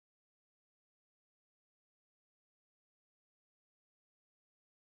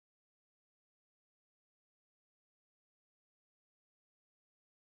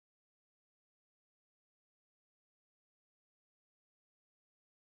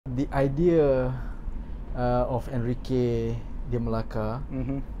the idea of Enrique de Malacca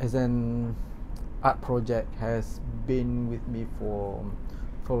as an art project has been with me for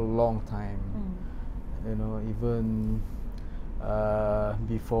a long time. You know, even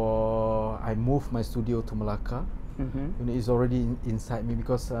before I moved my studio to Malacca, you know, it's already inside me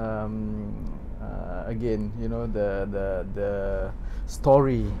because again, you know, the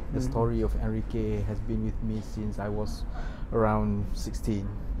story of Enrique has been with me since I was around 16, you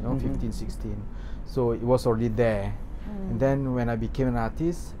know, 15, 16. So it was already there. And then when I became an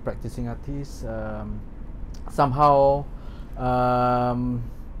artist, practicing artist, somehow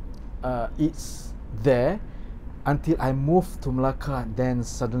it's there until I moved to Malacca. Then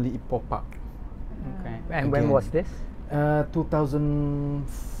suddenly it popped up. Okay. And when was this?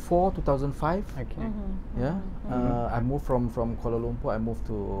 2004, 2005. Okay. Yeah. I moved from Kuala Lumpur. I moved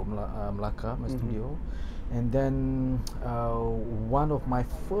to Malacca, my studio. And then one of my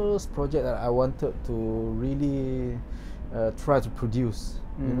first project that I wanted to really try to produce,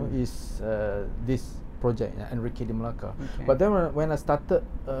 you know, is this project, Enrique de Malacca. Okay. But then when I started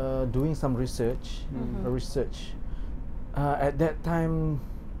doing some research, at that time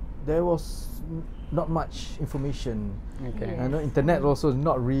there was not much information. Okay. I know internet also is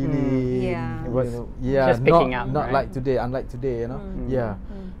not really, Yeah. It was just not, picking up, not right? like today, unlike today, you know. Yeah.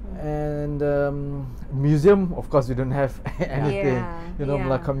 And museum, of course, we don't have anything, you know,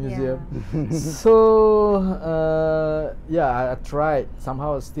 Malacca Museum. So yeah, I tried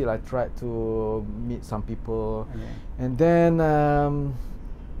somehow. Still, I tried to meet some people, and then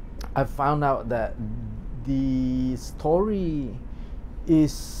I found out that the story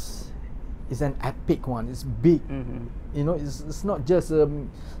is an epic one. It's big. You know, it's not just a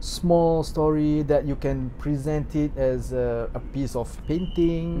small story that you can present it as a piece of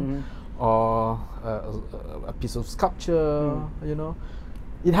painting or a piece of sculpture. You know,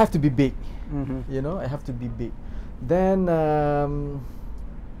 it have to be big. You know, it have to be big. Then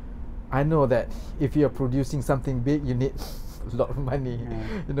I know that if you are producing something big, you need a lot of money.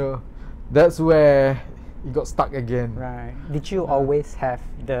 You know, that's where it got stuck again. Right. Did you always have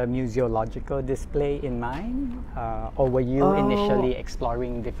the museological display in mind, or were you initially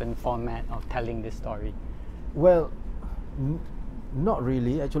exploring different format of telling this story? Well, not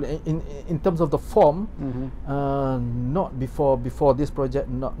really. Actually, in terms of the form, not before this project.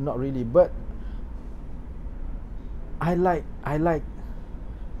 Not really. But I like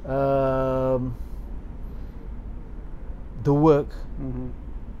the work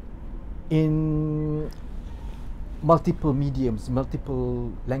in multiple mediums,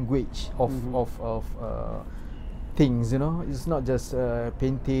 multiple language of things. You know, it's not just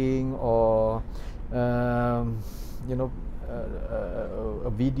painting or you know, a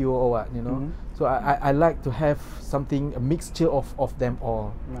video or what. You know, so I like to have something, a mixture of them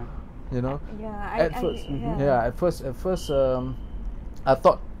all. Right. You know, Yeah, at first I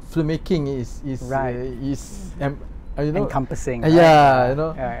thought filmmaking is Right. you know, Encompassing. yeah, you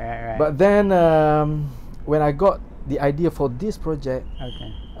know. Right. But then when I got the idea for this project,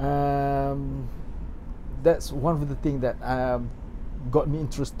 that's one of the things that got me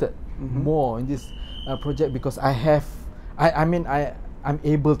interested more in this project, because I'm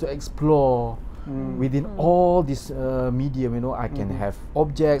able to explore within all this medium. You know, I can have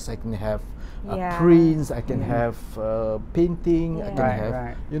objects, I can have prints, I can have painting, I can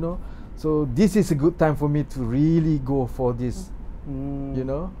have, you know. So this is a good time for me to really go for this. You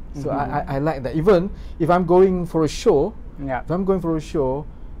know, so I like that. Even if I'm going for a show,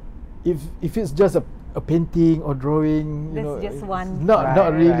 if it's just a painting or drawing, you know, just one.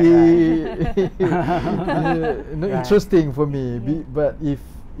 Not really interesting for me. But if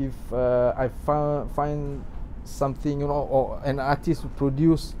I find something, you know, or an artist who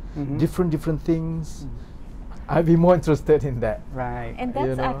produce different things, I'd be more interested in that. Right. And that's,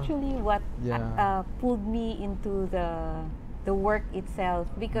 you know, actually what pulled me into the work itself,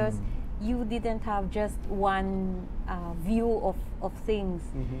 because you didn't have just one view of things.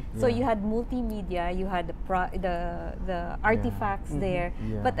 So you had multimedia, you had the artifacts there,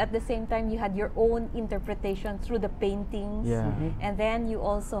 but at the same time you had your own interpretation through the paintings, and then you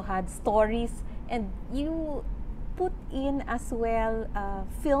also had stories, and you put in as well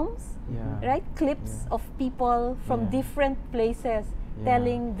films, right? Clips of people from different places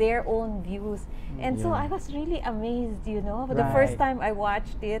telling their own views. And so I was really amazed, you know, the first time I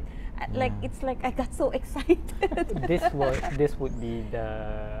watched it, it's like I got so excited. This would be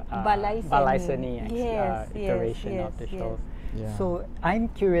the Balay Seni iteration of the show. So I'm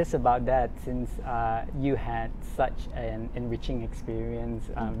curious about that, since you had such an enriching experience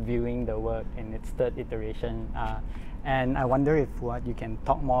viewing the work in its third iteration. And I wonder if what you can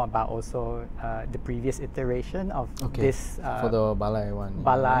talk more about also the previous iteration of this for the Malay one.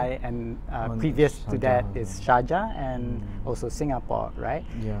 Malay, and previous to that is Sharjah and also Singapore, right?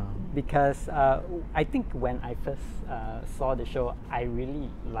 Yeah. Because I think when I first saw the show, I really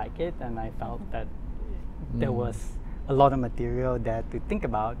like it, and I felt that there was a lot of material there to think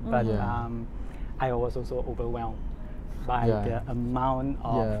about, but I was also overwhelmed by the amount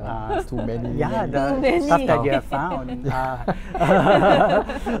of too many. The stuff that you have found.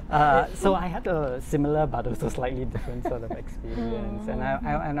 So I had a similar but also slightly different sort of experience, and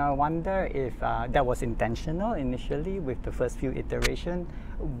I wonder if that was intentional initially with the first few iterations.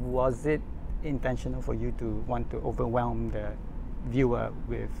 Was it intentional for you to want to overwhelm the viewer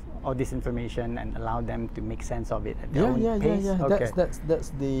with all this information and allow them to make sense of it at their own pace? Okay. That's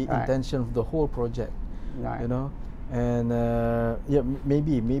the intention of the whole project. You know. And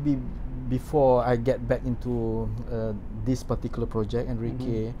maybe before I get back into this particular project,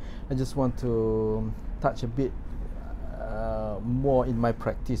 Enrique, I just want to touch a bit more in my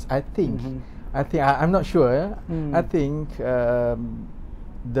practice. I think I'm not sure. I think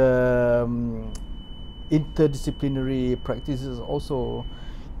the interdisciplinary practices also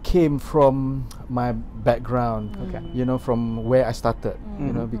came from my background, you know, from where I started,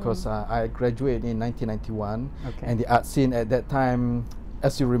 you know, because I graduated in 1991, and the art scene at that time,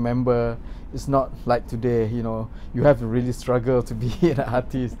 as you remember, it's not like today. You know, you have to really struggle to be an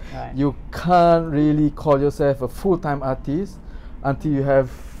artist. You can't really call yourself a full-time artist until you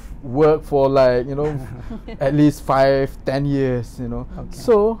have worked for, like, you know, at least 5-10 years, you know.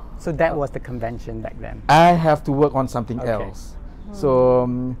 So that was the convention back then. I have to work on something else. So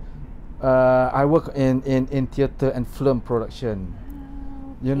I work in theater and film production,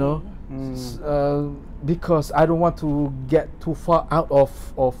 you know, because I don't want to get too far out of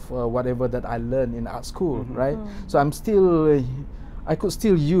whatever that I learned in art school, right? So I could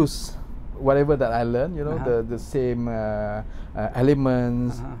still use whatever that I learned, you know, the same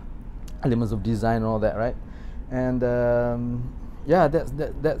elements of design and all that, right? And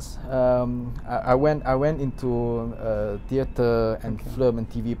that's I went into theater and film and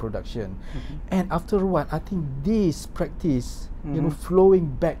TV production, and after a while, I think this practice, you know, flowing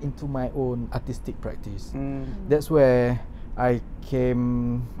back into my own artistic practice. That's where I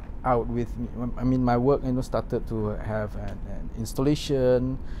came out with. I mean, my work, you know, started to have an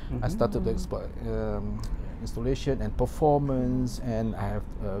installation. I started to explore installation and performance, and I have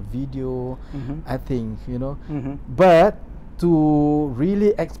video. I think, you know, but to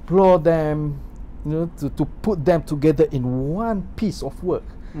really explore them, you know, to put them together in one piece of work.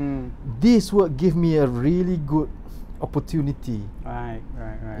 This work gave me a really good opportunity. Right.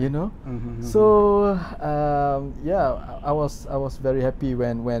 You know, so I was very happy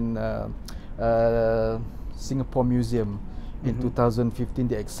when Singapore Museum in 2015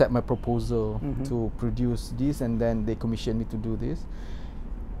 they accept my proposal to produce this, and then they commissioned me to do this,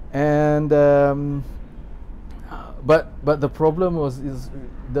 and. But the problem is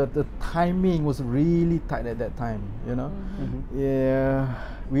the timing was really tight at that time, you know. Yeah,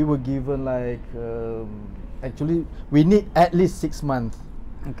 we were given like actually we need at least 6 months.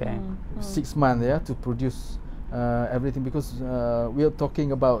 6 months, to produce everything, because we are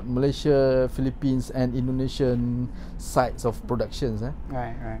talking about Malaysia, Philippines, and Indonesian sites of productions.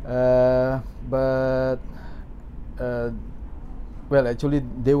 Well, actually,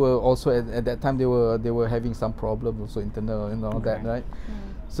 they were also at that time they were having some problems also internal and all that, right?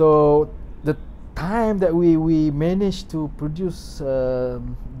 So the time that we managed to produce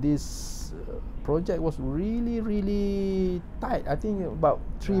this project was really tight. I think about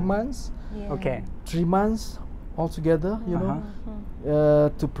 3 months. 3 months altogether, you know,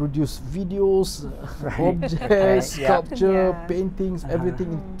 to produce videos, objects, sculpture, paintings,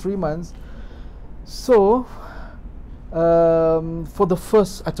 everything in 3 months. So. For the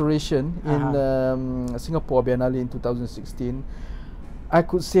first iteration in Singapore Biennale in 2016, I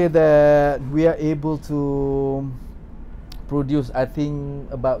could say that we are able to produce, I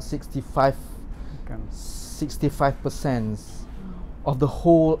think, about 65% of the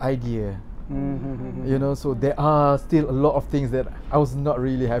whole idea. You know, so there are still a lot of things that I was not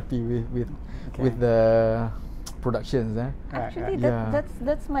really happy with the productions. Actually,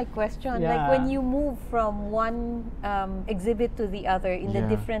 that's my question. Like when you move from one exhibit to the other in the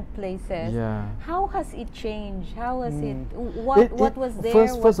different places, how has it changed? How has it? What was there?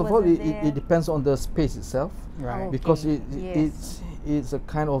 First of all, it depends on the space itself, because it's a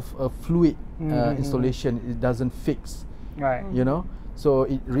kind of a fluid installation. It doesn't fix, you know. So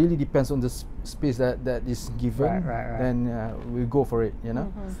it really depends on the space that is given. Then we go for it, you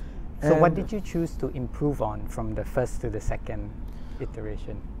know. So what did you choose to improve on from the first to the second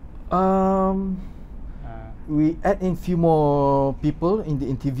iteration? We add in few more people in the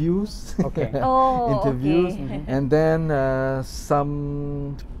interviews. Okay. Interviews, okay. and then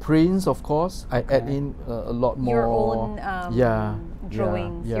some prints, of course. I add in a lot more. Your own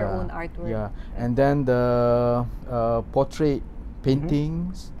drawings, yeah, your own artwork. Yeah, and then the portrait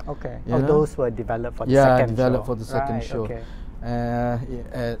paintings. Okay. You know? Those were developed for the second show. developed for the second Right, show. okay.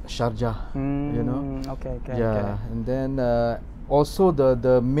 At Sharjah, you know. Okay. Yeah, and then also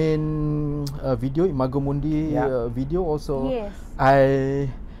the main video, Imagomundi video also. Yes. I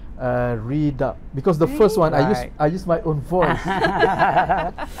read up because the first one I use my own voice.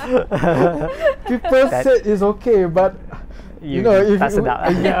 People said it's okay, but you know, if every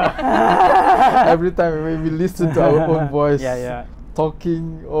time when we listen to our own voice,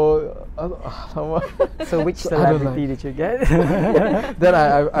 talking or so which celebrity did you get? Then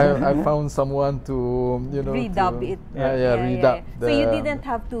I found someone to redub it. Redub. So you didn't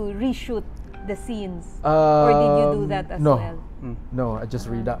have to reshoot the scenes, or did you do that as well? No, I just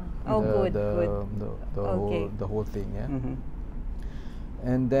read up the whole thing. Yeah,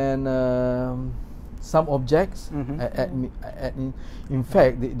 and then some objects. I add in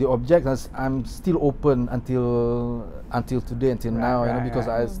fact, the objects I'm still open until today, until now, because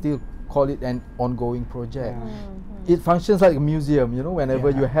I still call it an ongoing project. It functions like a museum, whenever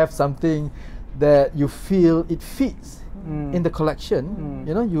you have something that you feel it fits in the collection,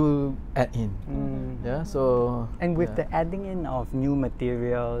 you add in. Yeah, so and with the adding in of new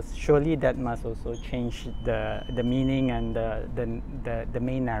materials, surely that must also change the meaning and the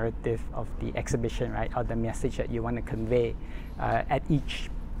main narrative of the exhibition, right? Or the message that you want to convey at each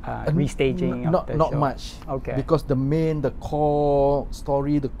restaging of the show. Not much. Okay. Because the core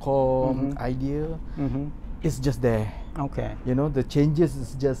story, the core idea is just there. Okay. The changes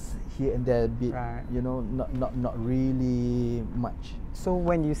is just here and there a bit. Right. Not really much. So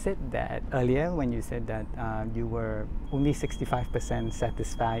when you said that earlier, when you said that you were only 65%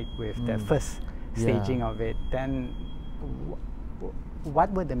 satisfied with the first staging of it, then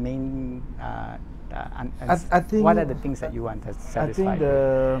what were the main I think what are the things that you want to satisfy? I think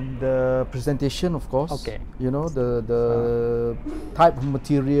the presentation, of course. Okay. The type of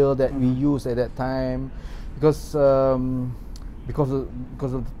material that we use at that time, because of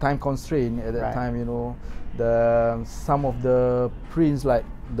the time constraint at that time, some of the prints, like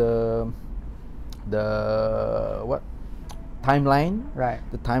the timeline,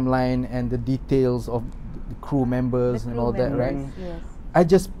 the timeline and the details of the crew members and all that, right? Yes. I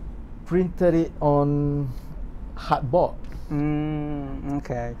just printed it on hardboard.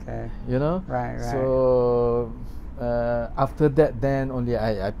 Okay. Right. So after that, then only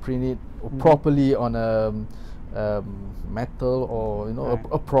I print it properly on a metal or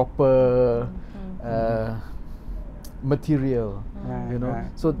a proper material.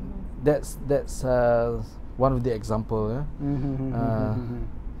 So that's one of the example.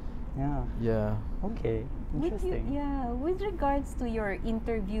 Yeah. Okay. Interesting. With regards to your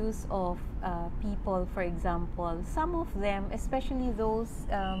interviews of people, for example, some of them, especially those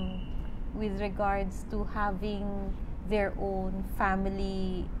with regards to having their own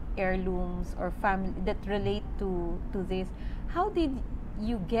family heirlooms or family that relate to this, how did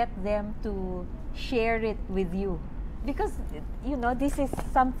you get them to share it with you? Because this is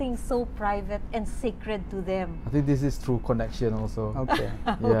something so private and sacred to them. I think this is through connection also. Okay.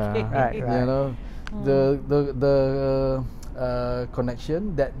 Okay. Right. The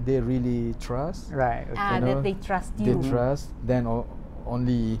connection that they really trust. Right. Okay. That they trust you. They trust, then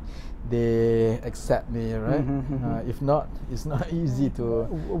only they accept me, right? If not, it's not easy to.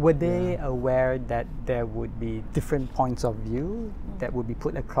 Were they aware that there would be different points of view that would be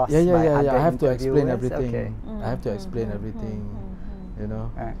put across? By other I have to explain everything. Okay. I have to explain everything.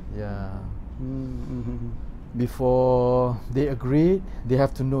 Right. Yeah. Before they agreed, they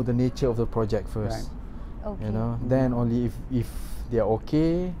have to know the nature of the project first. Right. Okay. Then only if they are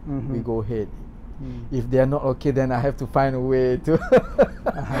okay, we go ahead. If they are not okay, then I have to find a way to,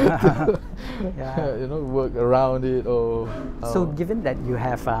 work around it. Or so, given that you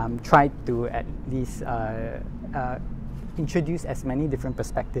have tried to at least introduce as many different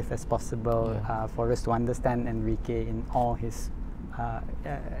perspectives as possible for us to understand Enrique in all his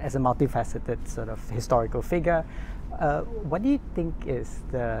as a multifaceted sort of historical figure, what do you think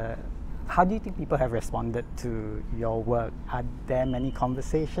how do you think people have responded to your work? Are there many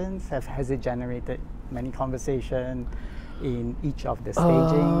conversations? Has it generated many conversations in each of the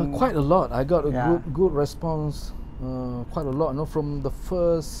staging? Quite a lot. I got a good response. Quite a lot, from the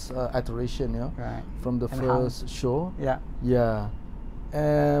first iteration, from the first show. Yeah.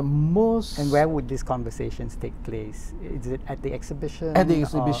 Most. And where would these conversations take place? Is it at the exhibition? At the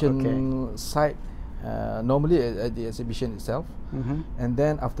exhibition site, normally at the exhibition itself, and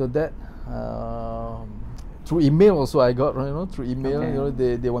then after that, through email also I got, through email,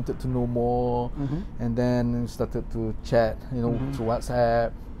 they wanted to know more, and then started to chat, through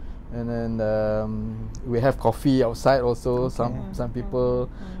WhatsApp, and then we have coffee outside also. Some people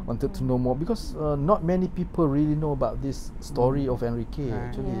wanted to know more, because not many people really know about this story of Enrique,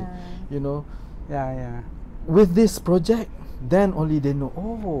 actually. With this project, then only they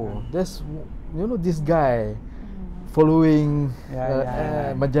know, there's this guy following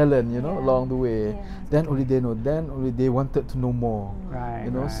Magellan, along the way. Then only they know, then only they wanted to know more.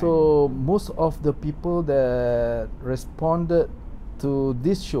 So most of the people that responded to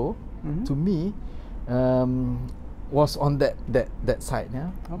this show, to me, was on that side,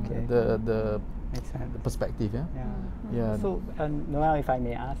 the perspective, So, Noelle, if I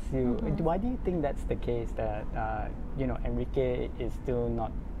may ask you, why do you think that's the case, that Enrique is still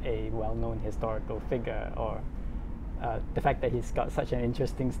not a well-known historical figure, or the fact that he's got such an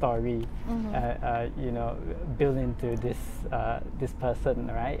interesting story, built into this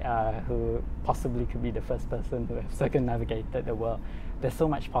person, right? Who possibly could be the first person who have circumnavigated the world. There's so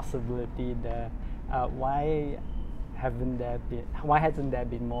much possibility there. Why hasn't there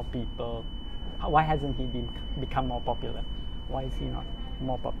been more people? Why hasn't he become more popular? Why is he not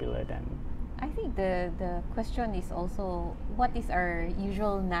more popular than? I think the question is also, what is our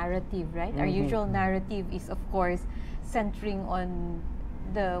usual narrative, right? Our usual narrative is, of course, centering on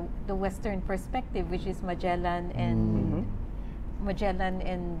the Western perspective, which is Magellan and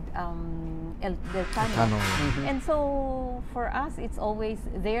Elcano. And so for us, it's always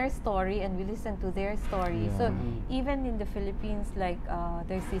their story, and we listen to their story. So even in the Philippines, like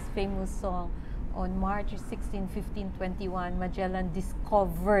there's this famous song, on March 16, 1521, Magellan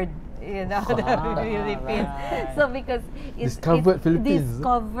discovered, the Philippines. So because it's Philippines.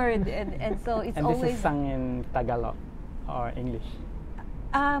 Discovered, and so it's and always. This is sung in Tagalog or English.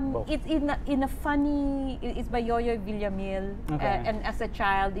 It's in a funny. It's by Yoyo Villamil, and as a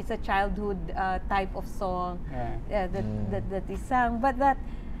child, it's a childhood type of song that is sung. But that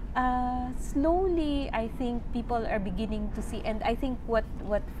slowly, I think people are beginning to see, and I think what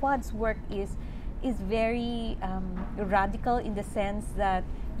Fuad's work is very radical, in the sense that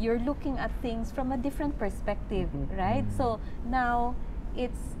you're looking at things from a different perspective, right? So now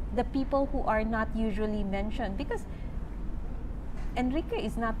it's the people who are not usually mentioned, because Enrique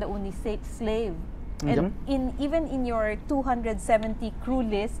is not the only slave. And even in your 270 crew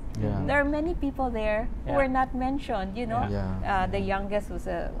list, there are many people there who are not mentioned. The youngest was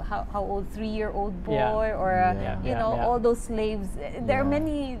a how old, 3-year-old boy, or all those slaves. There are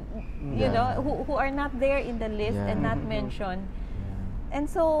many, who are not there in the list and not mentioned. And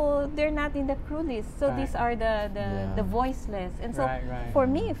so they're not in the crew list. So these are the voiceless. And so for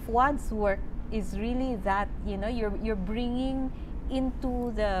me, Fuad's work is really that. You're bringing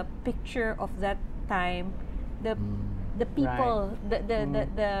into the picture of that time the people,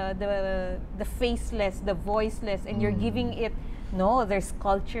 the faceless, the voiceless, and you're giving it. No, there's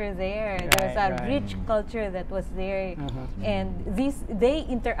culture there. There's a rich culture that was there, and they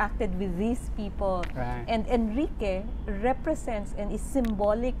interacted with these people, and Enrique represents and is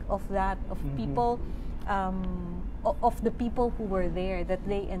symbolic of that, of people, of the people who were there, that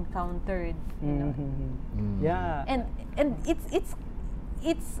they encountered. And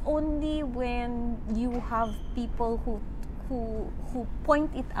it's only when you have people who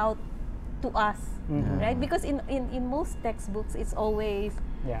point it out to us, right? Because in most textbooks, it's always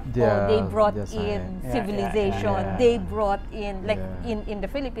they brought in civilization, they brought in, like in the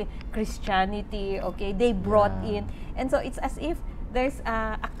Philippines, Christianity, they brought in, and so it's as if there's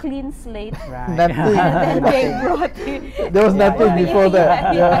a clean slate. Nothing. And then they brought in. There was nothing before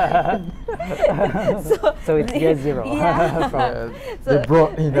that. So it's year zero. So they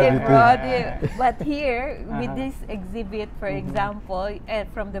brought in everything. But here, with this exhibit, for example,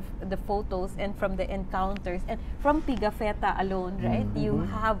 from the photos and from the encounters and from Pigafetta alone, right? You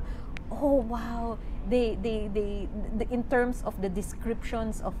have, in terms of the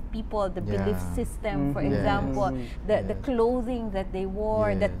descriptions of people, the belief system, for example, the clothing that they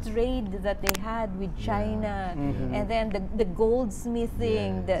wore, the trade that they had with China, and then the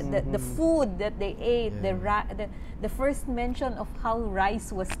goldsmithing, the food that they ate, the first mention of how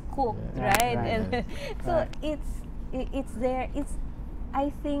rice was cooked, right? And so it's there. It's,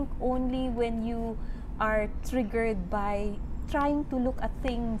 I think, only when you are triggered by trying to look at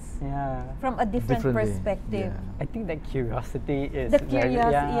things Yeah. from a different perspective. Yeah. I think that curiosity is The very,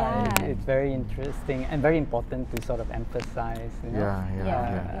 yeah. it's very interesting and very important to sort of emphasize. You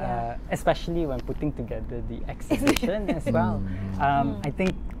know? Especially when putting together the exhibition as well. I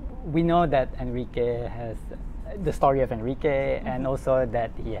think we know that Enrique has the story of Enrique, and also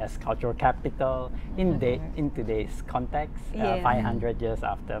that he has cultural capital in today's context, 500 years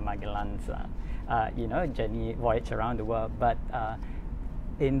after Magellan's journey voyage around the world. But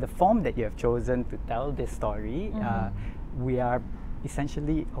in the form that you have chosen to tell this story, we are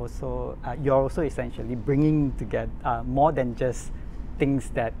essentially also you're also essentially bringing together more than just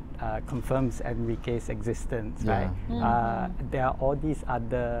things that confirms Enrique's existence, right? There are all these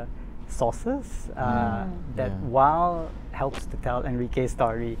other sources that, while helps to tell Enrique's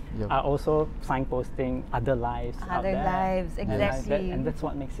story, are also signposting other lives out there. Other lives, exactly. And that's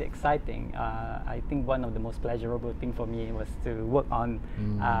what makes it exciting. I think one of the most pleasurable thing for me was to work on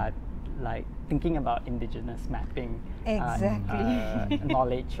like thinking about indigenous mapping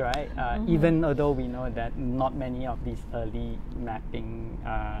knowledge, right? Even though we know that not many of these early mapping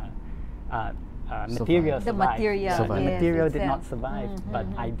materials survived. The material did not survive, but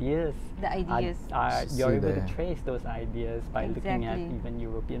ideas, you're able to trace those ideas by looking at even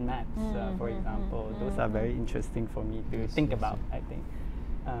European maps, for example. Those are very interesting for me to think about, I think.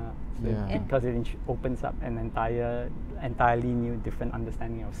 Because it opens up an entirely new, different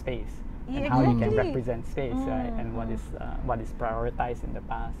understanding of space and how you can represent space, right? And what is prioritized in the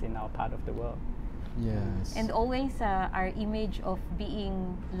past in our part of the world. Yes. And always our image of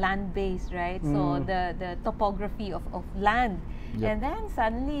being land-based, right? So the topography of land. And then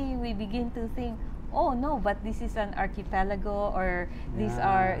suddenly we begin to think, oh no, but this is an archipelago, or these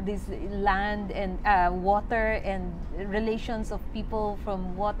are this land and water and relations of people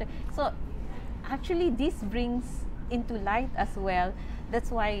from water. So actually this brings into light as well.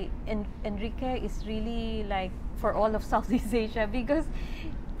 That's why Enrique is really like for all of Southeast Asia, because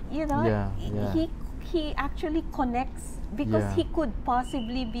you know he actually connects, because he could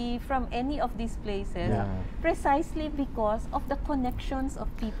possibly be from any of these places precisely because of the connections of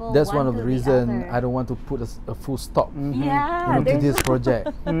people. That's one of the reasons I don't want to put a full stop to this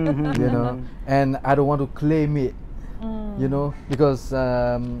project, you know, and I don't want to claim it, you know, because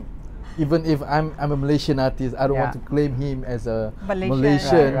even if I'm a Malaysian artist, I don't want to claim him as a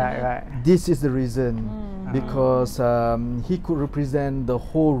Malaysian. This is the reason, because he could represent the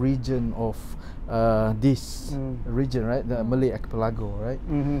whole region of this region, right? The Malay Archipelago, right?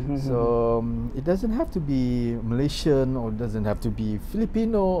 So it doesn't have to be Malaysian, or doesn't have to be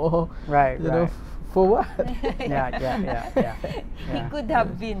Filipino, or you know, for what? He could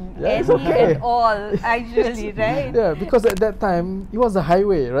have been any and all, actually, right? Yeah, because at that time it was a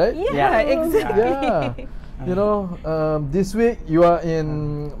highway, right? Exactly. You know, this week you are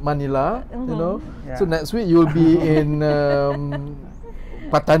in Manila, you know, so next week you will be in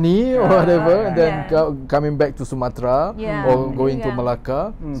Patani or whatever, and then coming back to Sumatra or going to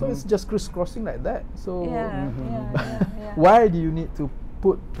Malacca. So it's just crisscrossing like that. So why do you need to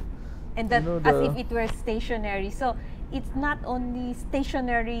put, and that, you know, as if it were stationary? So it's not only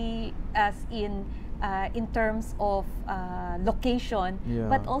stationary as in terms of location,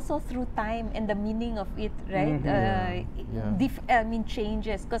 but also through time and the meaning of it, right? I mean,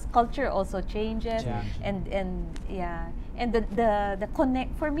 changes, because culture also changes, and the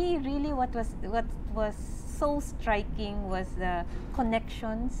connect. For me, really, what was so striking was the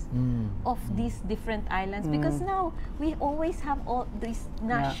connections of these different islands, because now we always have all these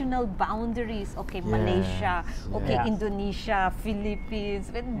national boundaries. Okay, Malaysia, Indonesia, Philippines.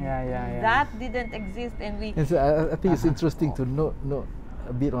 That didn't exist, and we. And so I think it's interesting to note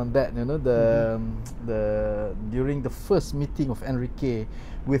a bit on that. You know, the during the first meeting of Enrique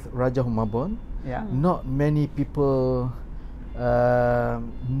with Raja Humabon, not many people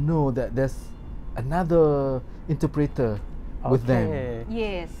know that there's another interpreter with them.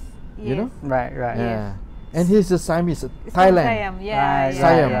 Yes. You know? Right. Yeah. And he's a Siamese, Thailand.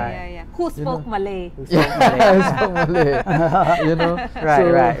 Siam. Who spoke Malay? Who spoke Malay. You know?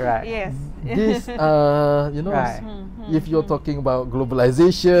 Right. Yes. This, you know, if you're talking about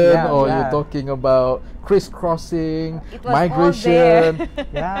globalization, or you're talking about crisscrossing, migration,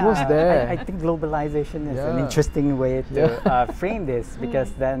 it was there. I think globalization is an interesting way to frame this,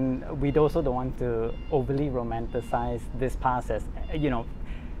 because then we also don't want to overly romanticize this past as, you know,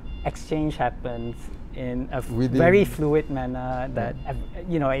 exchange happens in a very fluid manner that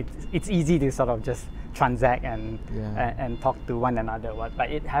you know, it's easy to sort of just transact and talk to one another, but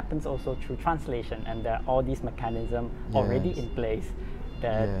it happens also through translation, and there are all these mechanisms already in place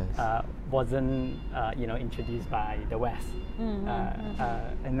that wasn't introduced by the West.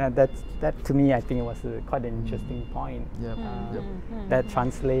 And that to me, I think it was quite an interesting point. That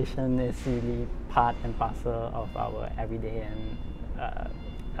translation is really part and parcel of our everyday and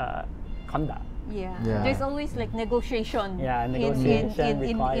conduct. There's always like negotiation, negotiation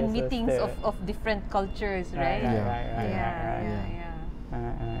in meetings of different cultures, right?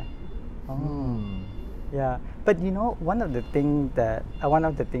 Yeah, but one of the things that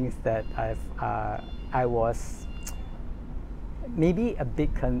I was maybe a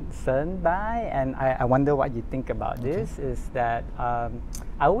bit concerned by, and I wonder what you think about this, is that I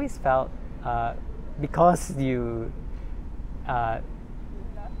always felt because you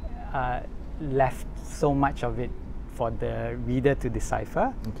left so much of it for the reader to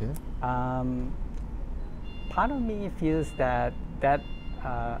decipher. Part of me feels that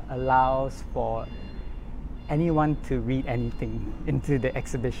allows for anyone to read anything into the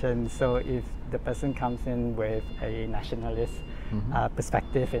exhibition. So if the person comes in with a nationalist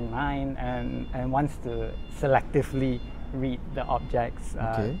perspective in mind and wants to selectively read the objects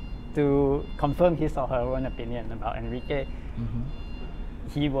to confirm his or her own opinion about Enrique,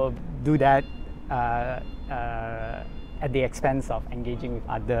 he will do that at the expense of engaging with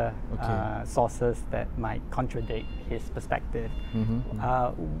other sources that might contradict his perspective.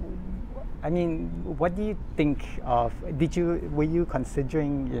 I mean, what do you think of? Were you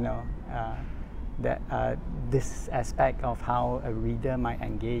considering, that this aspect of how a reader might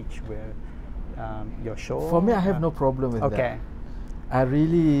engage with your show? For me, I have no problem with that. I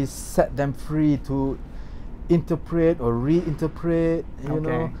really set them free to interpret or reinterpret,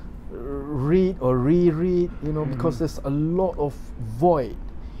 read or reread, because there's a lot of void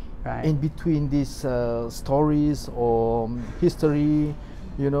in between these stories or history,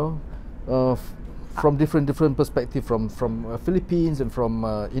 from different perspective, from Philippines and from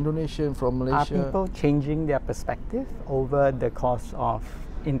Indonesia and from Malaysia. Are people changing their perspective over the course of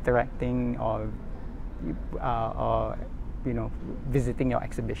interacting or visiting your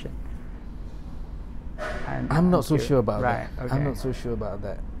exhibition? I'm not so sure about that. I'm not so sure about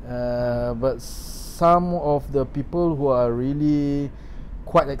that. But some of the people who are really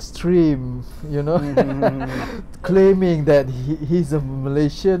quite extreme, claiming that he's a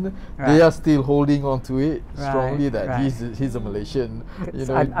Malaysian, they are still holding on to it strongly that he's a Malaysian.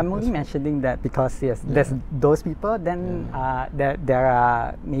 I'm only mentioning that because there's those people. Then there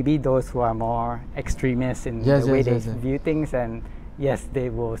are maybe those who are more extremists in the way they view things, and yes, they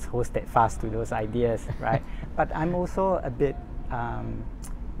will hold steadfast to those ideas, right? But I'm also a bit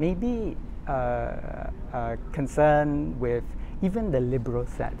maybe concerned with even the liberal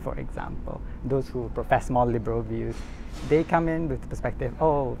set, for example. Those who profess more liberal views, they come in with the perspective,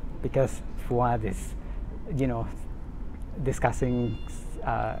 because Fuad is, discussing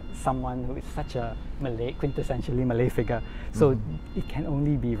someone who is such a quintessentially Malay figure, so it can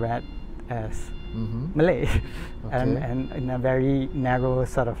only be read as Malay, and in a very narrow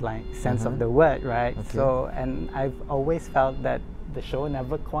sort of like sense of the word, right? So, and I've always felt that the show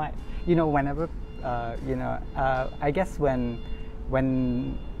never quite, whenever, I guess when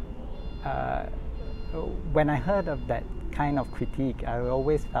I heard of that kind of critique, I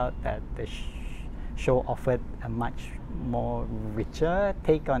always felt that the show offered a much more richer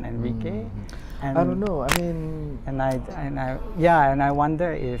take on Enrique. And I don't know. I mean, and I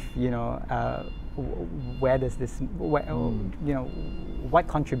wonder if where does this, what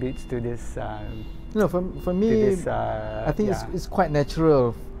contributes to this? For me, this, I think it's quite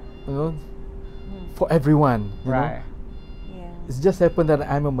natural, for everyone. It's just happened that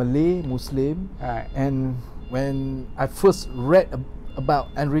I'm a Malay Muslim, and when I first read about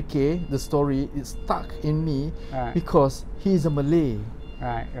Enrique, the story, it stuck in me because he's a Malay.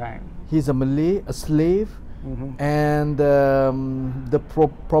 He's a Malay, a slave, and the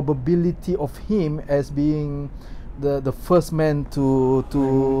probability of him as being the first man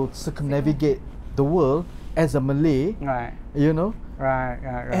to circumnavigate the world as a Malay,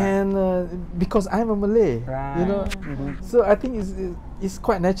 and because I'm a Malay, so I think it's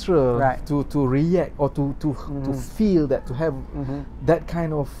quite natural to react or to feel that, to have that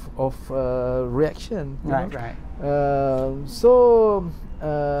kind of reaction. So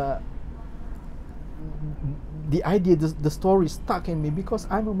the idea, the story stuck in me because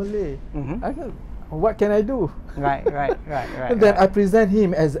I'm a Malay. What can I do? And then I present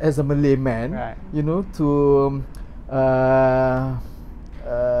him as a Malay man, to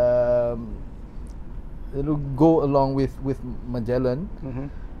go along with Magellan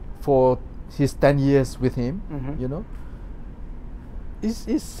for his 10 years with him.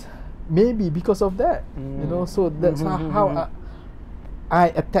 It's maybe because of that. So that's I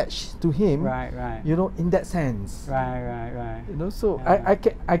attach to him. Right, right. You know, in that sense. Right, right, right. You know, so Yeah.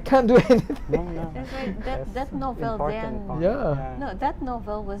 I can't do anything. No, no. That's right. That novel important then. point. Yeah. No, that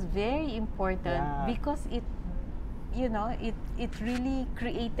novel was very important Yeah. because it, you know, it really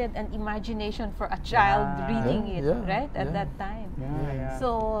created an imagination for a child Yeah. reading Yeah, it, yeah, right, at yeah. that time. Yeah, yeah. So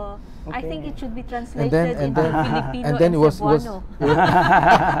I think Okay. it should be And translated then into Filipino and then it was Cebuano.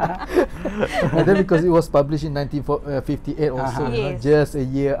 and then because it was published in 1958 also, you know, Yes. just a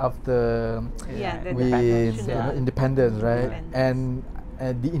year after Yeah, the with independence, independence, right? Independence.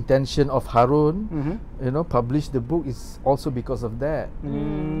 And the intention of Harun, Mhm. you know, publish the book is also because of that,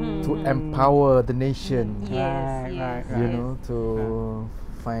 Mm. to empower the nation, Yes, Right, yes, right, you right. know, to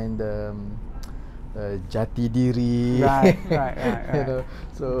find jati diri, Right, right, right, you right. know.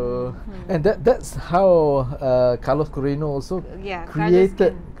 So and that's how Carlos Coreno also Yeah,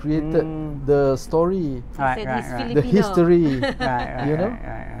 created Mm. the story, Right, He said right, he's right. the Filipino. history, Right, right, you know, right,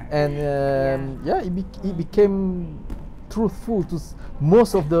 right, right. and it became truthful to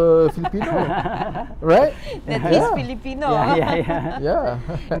most of the Filipino, right? That Yeah. he's Filipino. Yeah, yeah, yeah.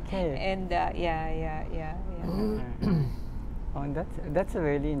 Yeah. Okay. And yeah. Oh, and that's a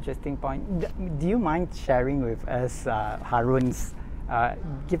really interesting point. Do you mind sharing with us Harun's?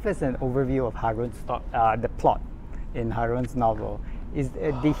 Give us an overview of Harun's the plot in Harun's novel.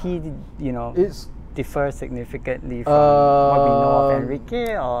 Did he, you know, It's differ significantly from what we know of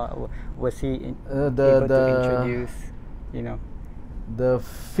Enrique, or was he able to introduce, you know? the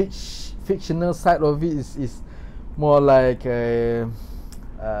fictional side of it is more like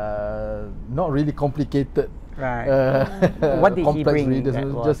not really complicated. Right. What did he complex bring readers, that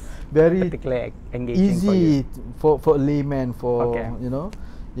you know, was just very particularly engaging for you? easy for a layman, for Okay. you know,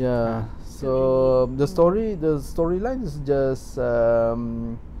 yeah. So the storyline is just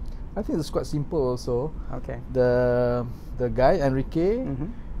I think it's quite simple also. Okay. The guy Enrique, Mhm.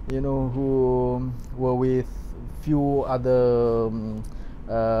 you know, who were with few other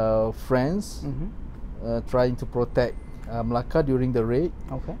friends, Mhm. trying to protect Malacca during the raid.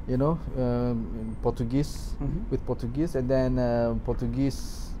 Okay. You know, Portuguese, Mhm. with Portuguese, and then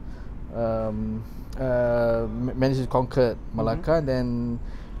Portuguese managed to conquer Malacca, and then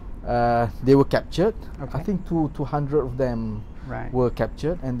they were captured. I Okay. think 200 of them Right. were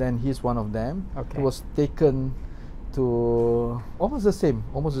captured, and then he's one of them. Okay. He was taken to almost the same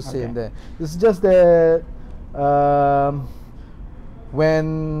Okay. there. It's just that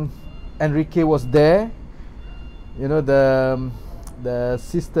when Enrique was there, you know, the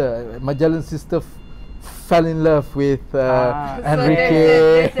sister, Magellan sister, fell in love with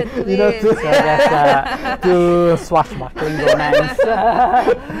Enrique. So there's a you know, twist. So that's to swashbuckling romance.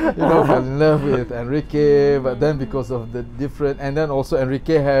 you know, fell in love with Enrique, but then because of the different, and then also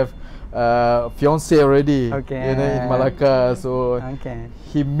Enrique have fiance already, Okay. you know, in Malacca, so Okay.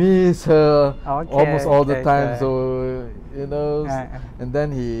 he miss her Okay, almost all the okay, time. so- So you know, and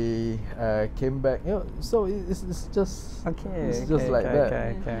then he came back. You know, so it's just Okay. it's just okay, like okay, that.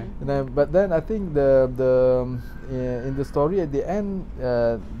 Okay. Okay. And then, but then I think in the story at the end,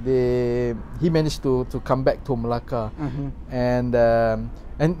 he managed to come back to Malacca, Mhm. and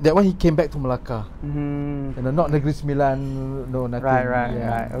that one he came back to Malacca, Mhm. and not Negeri Sembilan, no, nothing. Right. Right. yeah.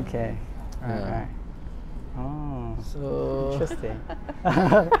 Right. Okay. Right. Yeah. Right. Oh. So Interesting.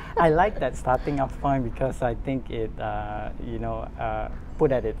 I like that starting off point because I think it,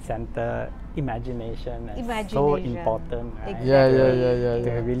 put at its center imagination as so Imagination. important. Right? Yeah.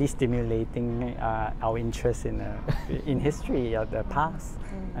 They're really stimulating our interest in history of the past.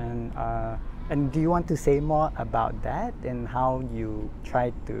 And do you want to say more about that and how you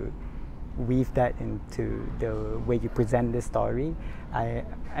try to weave that into the way you present the story?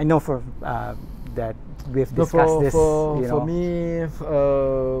 I know for that we've No, discussed this. for me,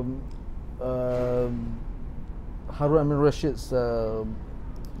 Harun Aminur Rashid's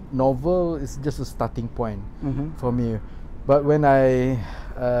novel is just a starting point Mhm. for me. But when I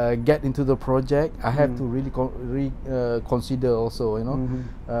get into the project, I have to really consider also, you know,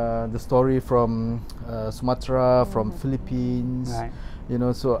 the story from Sumatra, from Philippines, Right. you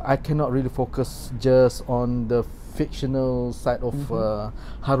know. So I cannot really focus just on the fictional side of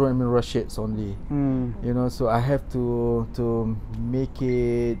Harun Aminur Rashid's only. You know, so I have to make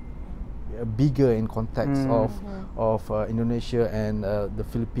it bigger in context of Indonesia and the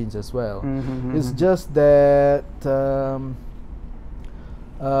Philippines as well. It's just that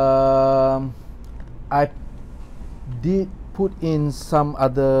I did put in some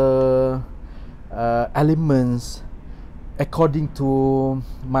other elements according to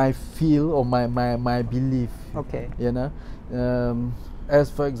my feel or my belief. Okay. You know, as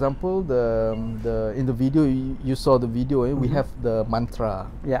for example, the in the video you saw the video, we have the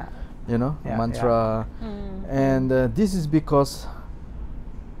mantra. Yeah. You know, Yeah, mantra, and this is because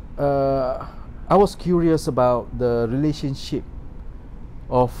I was curious about the relationship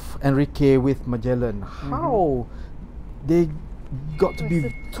of Enrique with Magellan. How they got to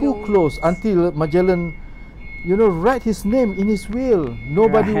be too close until Magellan, you know, write his name in his will.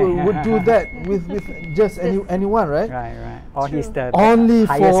 Nobody would do that with just anyone, right? Right. Or he's the only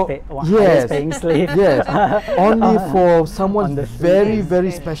highest, highest paying slave. Yes, only for someone very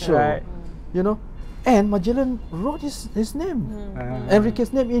very special. Right. You know, and Magellan wrote his name,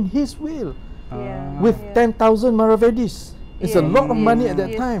 Enrique's name in his will, with 10,000 maravedis. It's a lot of money at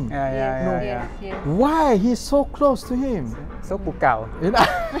that time. Yeah. Why he's so close to him? So pukau. You know?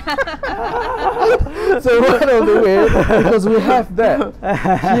 So one of the way, because we have that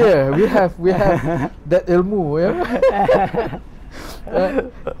here, we have that ilmu.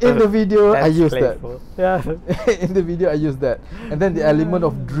 In the video, I use that. In the video, I use that, and then the element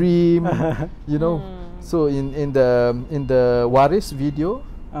of dream, you know. So in the Waris video,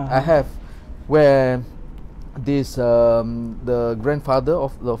 I have where this the grandfather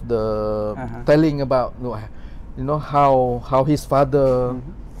of the telling about, you know, how his father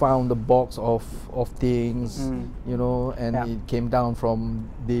found the box of things, you know, and it came down from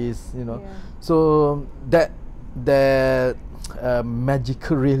this, you know. So that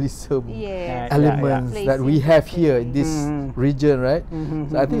magical realism elements that we have here in this region, right?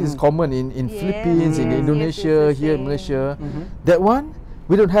 So I think it's common in Philippines, in Indonesia, here in Malaysia. That one,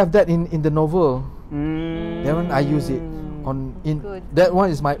 we don't have that in the novel. That one I use it that one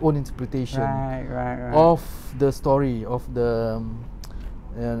is my own interpretation of the story of the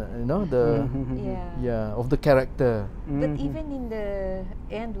you know, the of the character. But even in the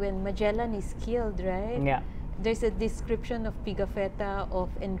end, when Magellan is killed, right? Yeah. There's a description of Pigafetta of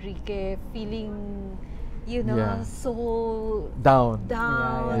Enrique feeling, you know, so down,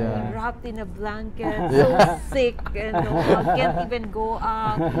 wrapped in a blanket, so sick, and can't even go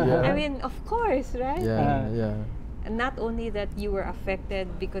up. I mean, of course, right? And not only that you were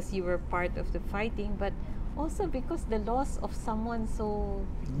affected because you were part of the fighting, but also because the loss of someone so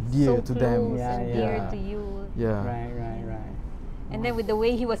dear to close them, and dear to you. Right. And then with the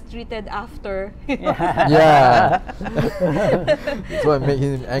way he was treated after. So it made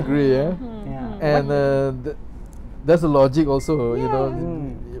him angry, and that's the logic also, you know,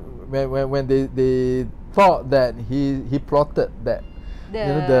 when they thought that he plotted that, you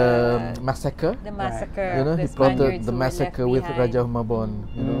know, the massacre. The massacre. You know, he plotted the massacre with Raja Humabon,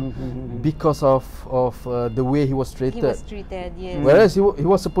 you know, because of the way he was treated. He was treated, yes. Whereas he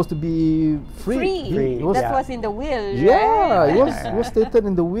was supposed to be free. That was in the will, right? Yeah, it was stated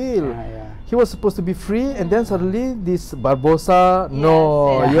in the will. He was supposed to be free, and then suddenly this Barbosa,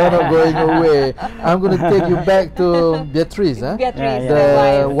 no, you're not going away. I'm going to take you back to Beatriz, Beatriz,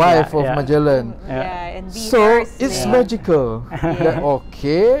 the wife of Magellan. And be so it's magical. That,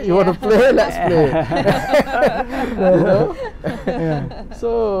 okay, you want to play? Let's play. You know?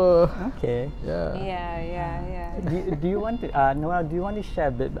 So okay. Do you want to, Noelle? Do you want to share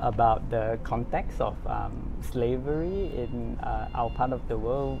a bit about the context of slavery in our part of the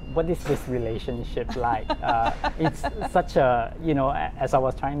world? What is this relationship like? It's such a, you know, as I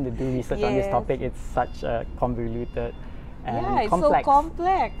was trying to do research on this topic, it's such a convoluted and complex, so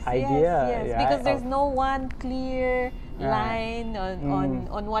complex idea. Because there's no one clear line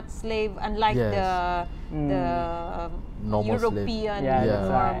on what slave, unlike the European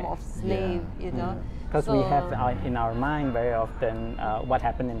form of slave, you know. Because we have in our mind very often what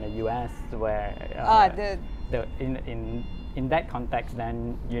happened in the U.S. where in that context,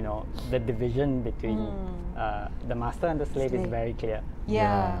 then, you know, the division between the master and the slave is very clear.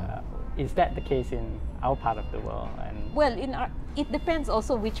 Is that the case in our part of the world? And well, it depends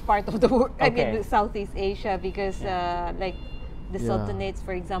also which part of the world. I mean, Southeast Asia, because like the sultanates,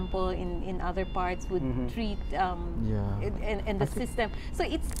 for example, in other parts would treat and the system. So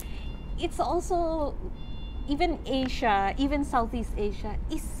it's also, even Asia, even Southeast Asia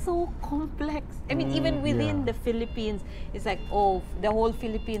is so complex. I mean, even within the Philippines, it's like, oh, the whole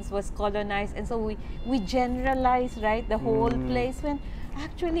Philippines was colonized, and so we generalize, right, the whole place, when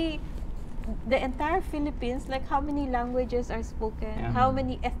actually the entire Philippines, like, how many languages are spoken, how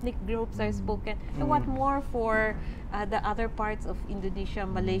many ethnic groups are spoken, and what more for the other parts of Indonesia,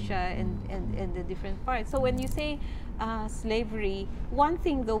 Malaysia, and the different parts. So when you say slavery, one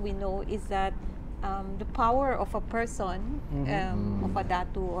thing though we know is that the power of a person, of a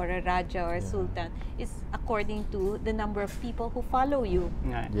datu or a raja or a sultan, is according to the number of people who follow you.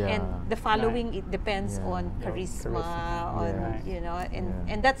 And the following, it depends on charisma, on you know,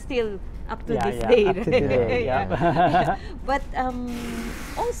 and that's still up to this day. Up to today, But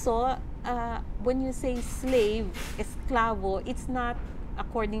also, when you say slave, esclavo, it's not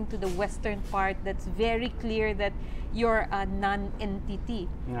according to the Western part that's very clear that you're a non-entity.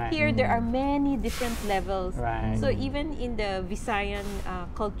 Here, there are many different levels. So even in the Visayan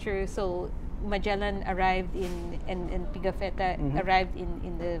culture, so Magellan arrived in, and Pigafetta arrived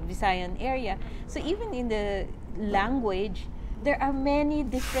in the Visayan area. So even in the language, there are many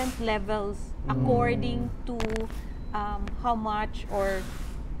different levels according to how much or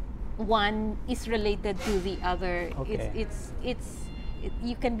one is related to the other.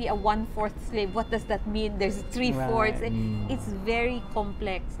 You can be a 1/4 slave. What does that mean? There's 3/4. It's very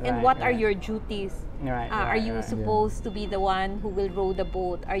complex. And what are your duties? Are you supposed to be the one who will row the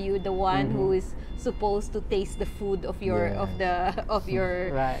boat? Are you the one who is supposed to taste the food of your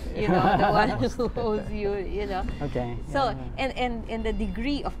you know, the one who owes you, you know? So and the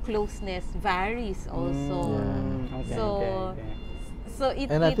degree of closeness varies also. So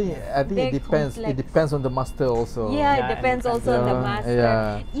I think it depends. Complex. It depends on the master also. It depends also on the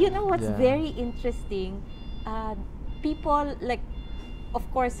master. You know what's very interesting? People, like, of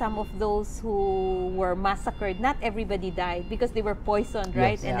course, some of those who were massacred, not everybody died because they were poisoned,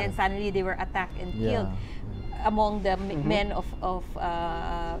 right? And then suddenly they were attacked and killed. Among the men of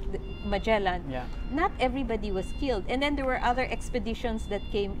Magellan, not everybody was killed. And then there were other expeditions that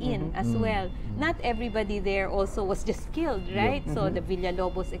came in as well. Not everybody there also was just killed, right? So the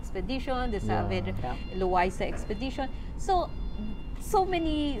Villalobos expedition, the Saavedra Loaiza expedition. So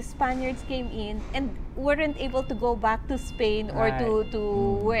many Spaniards came in and weren't able to go back to Spain or to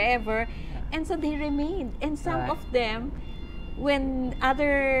wherever. And so they remained. And some of them, when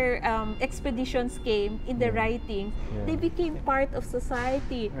other expeditions came in the writings, they became part of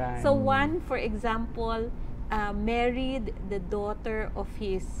society. So one, for example, married the daughter of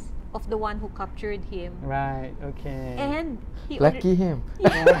the one who captured him. And he lucky him.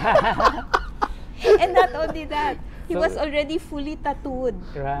 And not only that, he was already fully tattooed.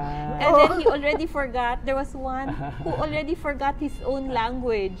 And then he already forgot. There was one who already forgot his own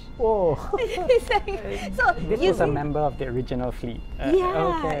language. So this was a member of the original fleet.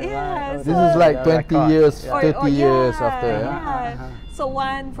 So this is like 20 years, 30 years after. So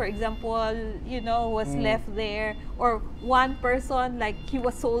one, for example, you know, was left there, or one person, like, he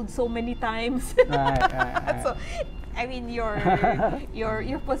was sold so many times. So I mean, your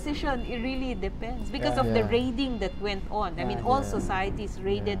position, it really depends because of the raiding that went on. I mean, all societies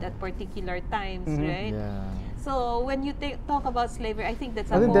raided at particular times, right? So when you talk about slavery, I think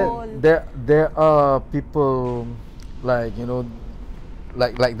that's a whole. There are people, like, you know,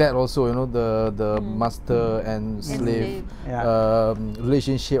 like that also, you know, the master and slave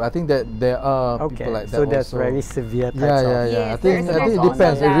relationship. I think that there are people like that. So that's also very severe. I think it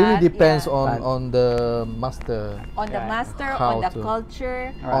depends. It really depends on the master. On the master, on the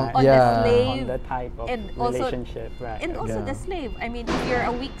culture, on the slave, on the type of and relationship, and also the slave. I mean, if you're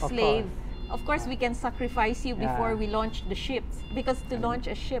a weak slave, of course we can sacrifice you before we launch the ships, because to launch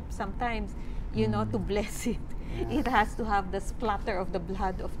a ship, sometimes, you know, to bless it, it has to have the splatter of the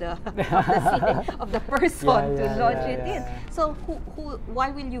blood of the of the person to launch it in. So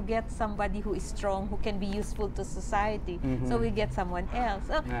why will you get somebody who is strong, who can be useful to society? So we get someone else.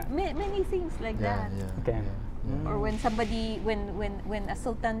 So many things like that. Or when somebody, when a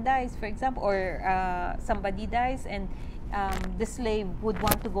sultan dies, for example, or somebody dies, and the slave would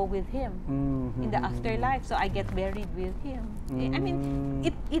want to go with him in the afterlife, so I get buried with him. I mean,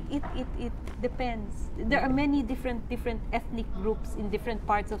 it depends. There are many different ethnic groups in different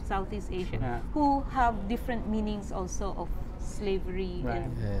parts of Southeast Asia who have different meanings also of slavery.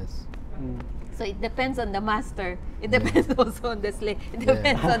 So it depends on the master. It depends also on the slave. It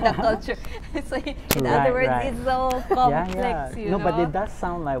depends on the culture. So in other words, it's so complex. You know? But it does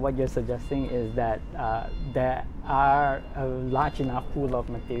sound like what you're suggesting is that there are a large enough pool of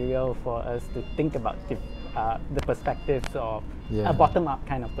material for us to think about the perspectives of a bottom-up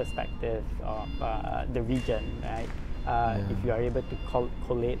kind of perspective of the region, right? If you are able to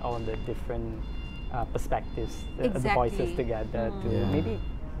collate all the different perspectives, the voices together to maybe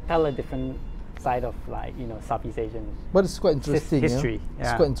tell a different side of, like, you know, Southeast Asian. But it's quite interesting. History.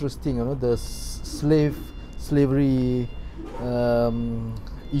 It's quite interesting, you know, the slavery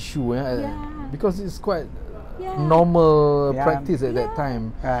issue. Because it's quite normal practice at that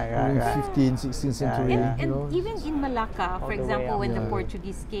time, right, in 15th, 16th century. And even in Malacca, for example, when the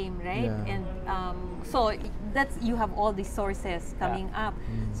Portuguese came, right? And so that's, you have all these sources coming up.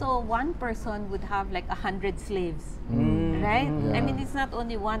 So one person would have like 100 slaves, right? I mean, it's not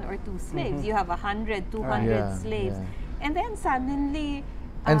only 1 or 2 slaves. You have 100, 200 slaves, and then suddenly.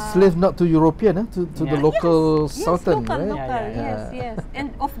 And slave not to European, to the local sultan, local, right? Yes,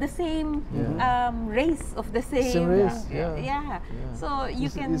 and of the same race, of the same race, So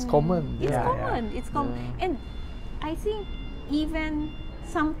you can. It's common. It's common, and I think even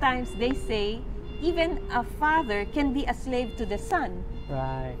sometimes they say even a father can be a slave to the son.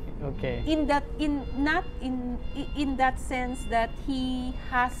 Right. Okay. In that sense that he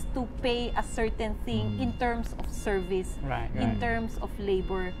has to pay a certain thing in terms of service, in terms of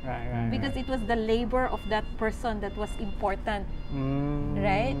labor, because it was the labor of that person that was important,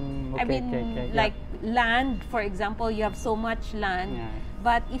 right? I mean, like land, for example, you have so much land.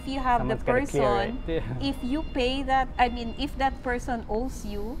 But if you have the person, if you pay that, I mean, if that person owes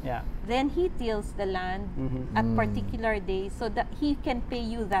you, then he tills the land at particular days so that he can pay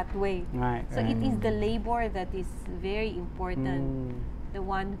you that way. So it is the labor that is very important. The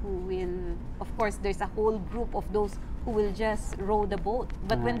one who will, of course, there's a whole group of those who will just row the boat.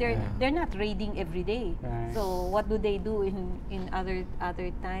 But when they're not raiding every day. So what do they do in other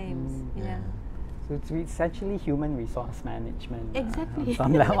times? So it's essentially human resource management. Exactly.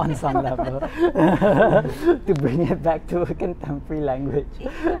 On some level. To bring it back to a contemporary language.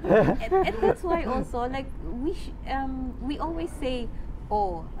 And that's why also, like, we always say,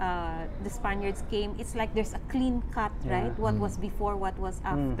 the Spaniards came, it's like there's a clean cut, right? What was before, what was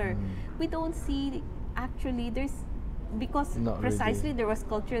after. We don't see, actually, there's, because precisely there was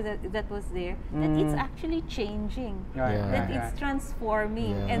culture that was there, that it's actually changing, that it's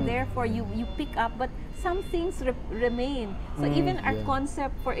transforming, and therefore you pick up, but some things remain. So even our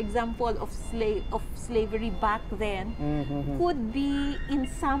concept, for example, of slavery back then could be in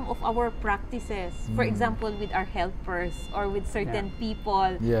some of our practices. For example, with our helpers or with certain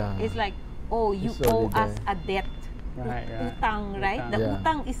people, it's like, you owe us a debt. Utang, right? The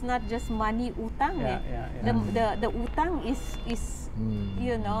utang is not just money utang. The utang is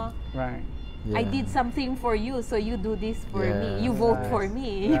you know, I did something for you, so you do this for me. You vote for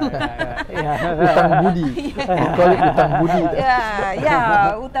me. Utang budi. We call it utang budi.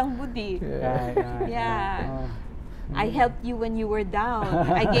 Utang budi. I helped you when you were down.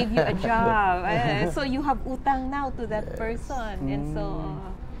 I gave you a job. So you have utang now to that person, and so.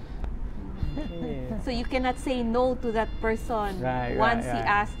 So you cannot say no to that person once he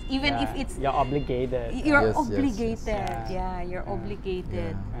asks, even if it's you're obligated. You're obligated. You're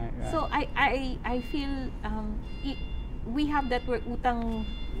obligated. So I feel we have that word utang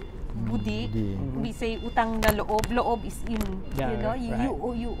budi. We say utang na loob. Loob is in, you know,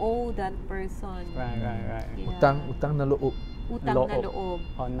 you owe that person. Utang na loob. Utang na loob.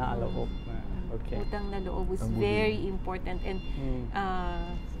 Na loob. Okay. Utang na loob is very important, and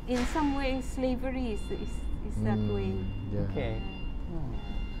in some ways, slavery is that way. Okay,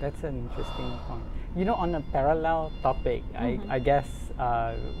 that's an interesting point. You know, on a parallel topic, I guess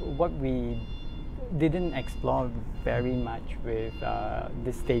what we didn't explore very much with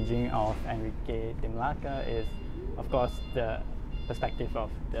the staging of Enrique de Malacca is, of course, the perspective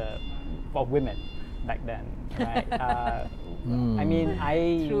of women back then, right? I mean,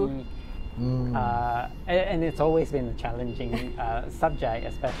 and it's always been a challenging subject,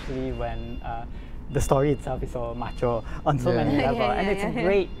 especially when the story itself is so macho on so many levels, and it's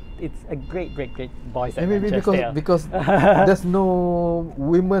a great boys' adventure tale. Because there's no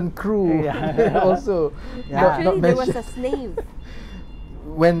women crew also. Actually, there was a slave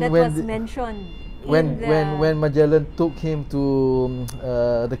that was mentioned. When Magellan took him to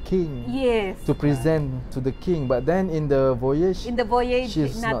the king, to present to the king, but then in the voyage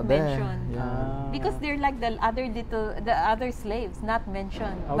she's not mentioned because they're like the other slaves, not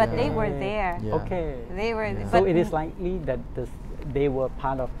mentioned, but they were there. They were. So it is likely that they were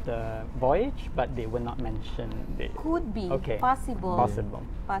part of the voyage, but they were not mentioned. Could be possible.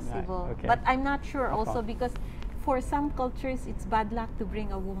 Right. But I'm not sure also, because for some cultures, it's bad luck to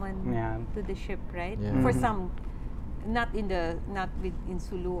bring a woman to the ship, right? For some, not in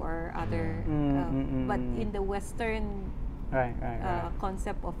Sulu or other, but in the Western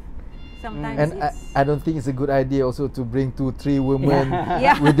concept of sometimes. And I don't think it's a good idea also to bring 2-3 women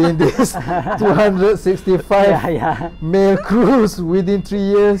within this 265 male crews within 3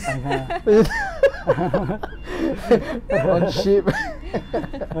 years on ship.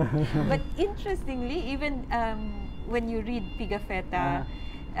 But interestingly, even when you read Pigafetta,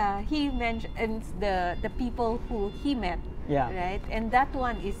 he mentions the people who he met, right? And that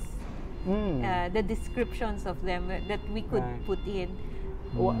one is the descriptions of them that we could put in.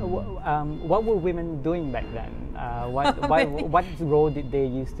 What were women doing back then? What role did they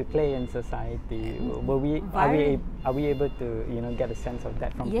used to play in society? Are we able to get a sense of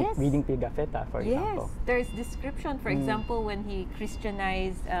that from reading Pigafetta, for example? Yes, there's description. For example, when he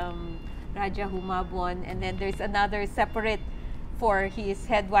Christianized Raja Humabon, and then there's another separate for his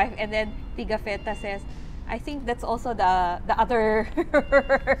head wife, and then Pigafetta says, I think that's also the other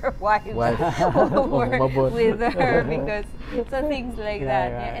wife who were with her, because so things like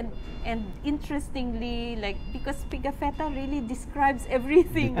that. Yeah. And interestingly, like, because Pigafetta really describes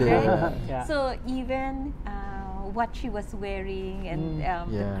everything, right? So even what she was wearing and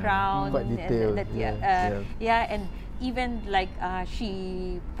the crown, quite detailed. And even like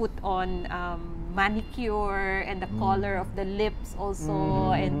she put on manicure and the color of the lips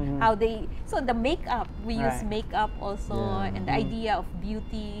also, and how they, so the makeup, we use makeup also, and the idea of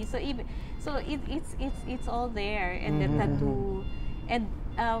beauty. So even it's all there, and the tattoo. And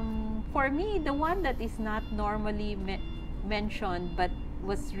for me, the one that is not normally mentioned but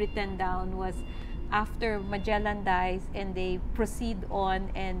was written down was after Magellan dies and they proceed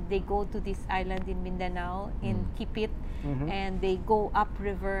on and they go to this island in Mindanao, in Kipit, and they go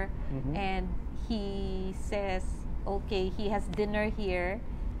upriver, and he says, okay, he has dinner here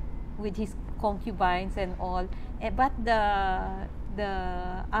with his concubines and all, but the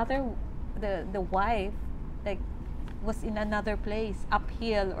wife, like, was in another place,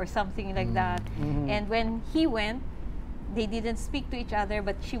 uphill or something like that. And when he went, they didn't speak to each other,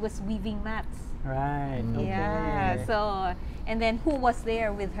 but she was weaving mats. Right. Okay. Yeah. So, and then who was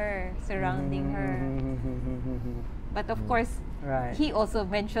there with her, surrounding her? But of course, he also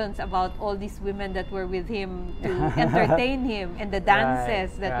mentions about all these women that were with him to entertain him, and the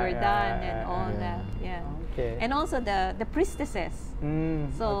dances that were done, and all that. Yeah. Okay. And also the priestesses.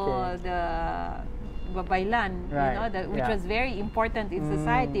 So the Babaylan, which was very important in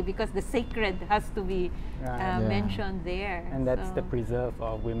society, because the sacred has to be mentioned there. And that's the preserve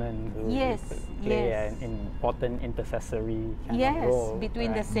of women who play an important intercessory kind of role.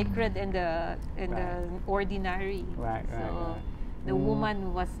 Between the sacred and the ordinary. So the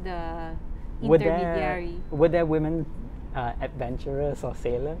woman was the intermediary. Were there women adventurers or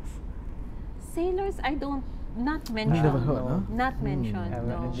sailors? Sailors, not mentioned. Never heard, huh? Not mentioned.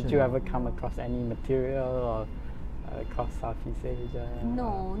 No. Did you ever come across any material or across Southeast Asia?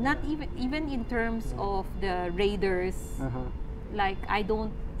 No, not even in terms of the raiders. Like, I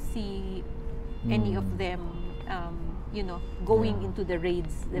don't see any of them, going into the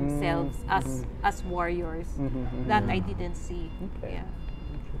raids themselves as warriors. That I didn't see. Okay.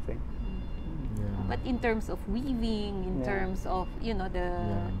 Interesting. But in terms of weaving, in terms of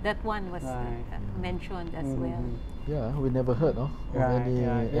that one was mentioned as well. Yeah, we never heard of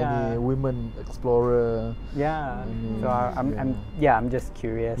any women explorer. Yeah. So I'm just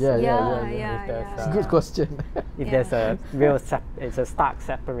curious. It's a good question. If there's a real it's a stark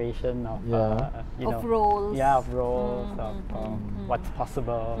separation of of roles. Yeah, of roles of what's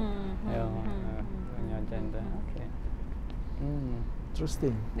possible. In your gender. Okay.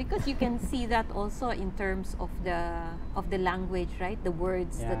 Interesting. Because you can see that also in terms of the language, right? The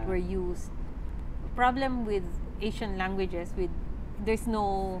words that were used. Problem with Asian languages, there's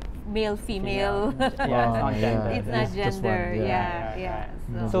no male, female. It's not gender. It's not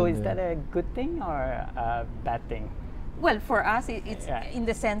gender. So is that a good thing or a bad thing? Well, for us, it's in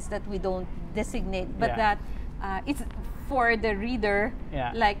the sense that we don't designate, but that it's for the reader.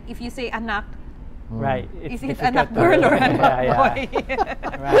 Like if you say anak. Right. Is it anak girl or anak boy?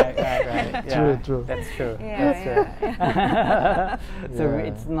 Right. True. That's true. So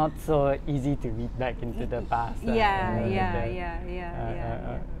it's not so easy to read back into the past.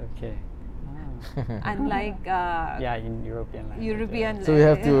 Okay. Unlike in European language. European. So we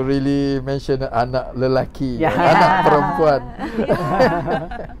have to really mention anak lelaki, anak perempuan.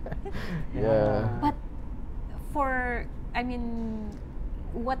 But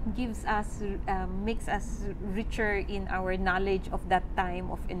what gives us, makes us richer in our knowledge of that time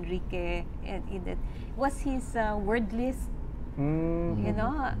of Enrique, and in that was his word list.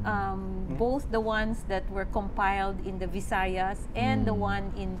 Both the ones that were compiled in the Visayas and the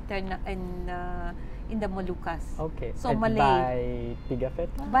one in the Moluccas. Okay. So Malay. By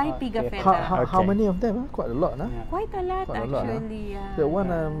Pigafetta? By Pigafetta. How many of them? Quite a lot, huh? Quite a lot, actually. The one,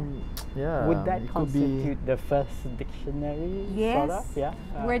 would that constitute the first dictionary? Yes. Sort of? Yeah.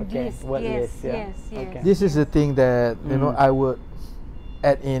 Word list. Word list. Yes. Okay. This is the thing that I would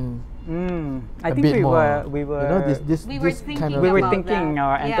add in I think we were we were thinking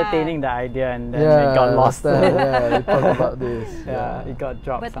or entertaining the idea, and then it got lost. Yeah, we talked about this. It got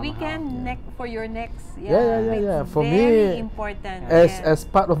dropped. But somehow. we can for your next. Yeah. For very me, important. as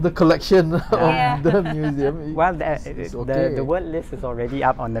part of the collection of the museum. Well, okay. the word list is already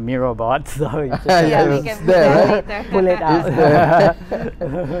up on the Miro board, so you just we can pull it out.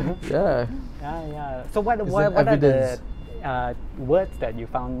 Yeah. So what are the words that you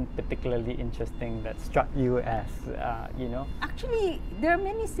found particularly interesting that struck you as Actually, there are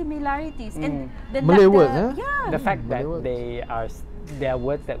many similarities, and the Malay words, the fact that they are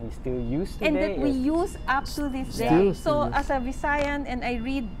words that we still use today, and that we use up to this day. So as a Visayan, and I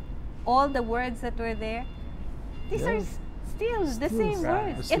read all the words that were there, these are still the same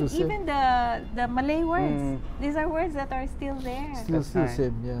words, and even the Malay words, these are words that are still there. Still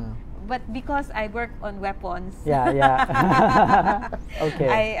same, yeah. But because I work on weapons, okay,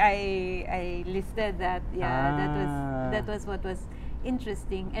 I listed that. That was what was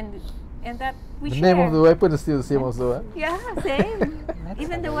interesting, and that we the share. name of the weapon is still the same also. Yeah, same.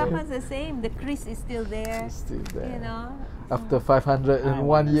 Even the weapons the same. The crease is still there. It's still there. After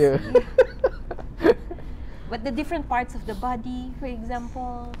 501 years. But the different parts of the body, for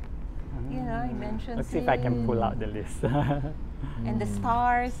example, he mentions. Let's see if I can pull out the list. And the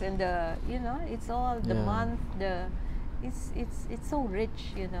stars and the it's all the month, it's so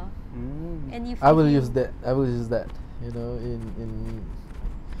rich, and you I will use that in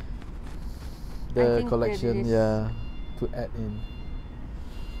the collection, to add in.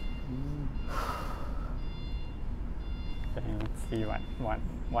 Let's see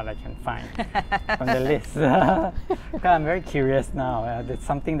what I can find from the list. I'm very curious now. It's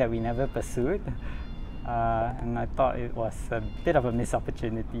something that we never pursued. And I thought it was a bit of a missed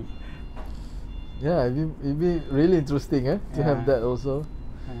opportunity. Yeah, it'd be really interesting to have that also.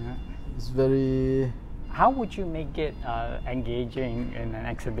 It's very... How would you make it engaging in an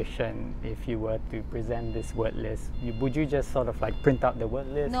exhibition if you were to present this word list? Would you just sort of like print out the word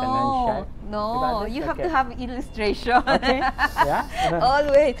list and then share? No, you have to have illustration. Okay.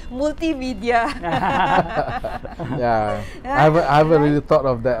 Always multimedia. I haven't really thought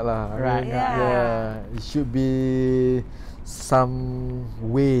of that lah. Right. It should be some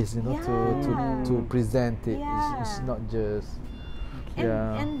ways, to present it. It's not just.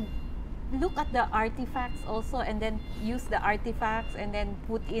 And look at the artifacts also, and then use the artifacts, and then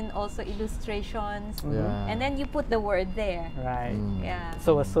put in also illustrations, and then you put the word there. Right.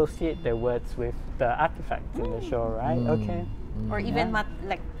 So associate the words with the artifacts in the show, right? Okay. Or even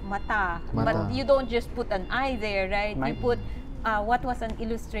like mata, but you don't just put an eye there, right? You put what was an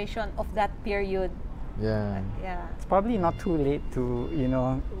illustration of that period. It's probably not too late to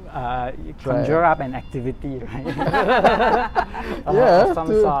conjure up an activity, right? Of some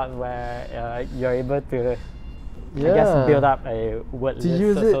sort where you're able to, I guess, build up a word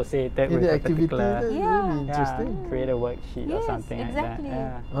list associated with a particular. Really interesting. Create a worksheet or something exactly. like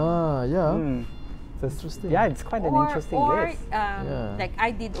that. So interesting. It's quite an interesting list. Like I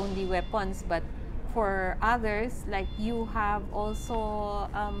did only weapons, but for others, like you have also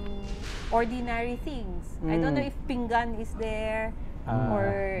ordinary things. I don't know if pinggan is there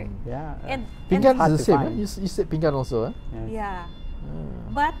or and pinggan is the same. You said pinggan also,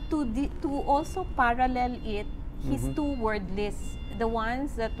 but to also parallel it, his two word lists, the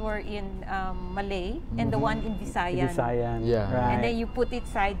ones that were in Malay and the one in Visayan. Right. And then you put it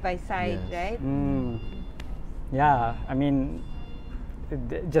side by side, right? I mean,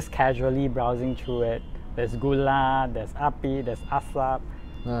 just casually browsing through it, there's gula, there's api, there's asap,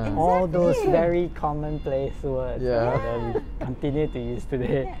 all those very commonplace words that we continue to use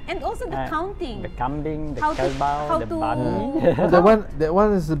today. And also the counting, the kambing, the kerbau, the babi. That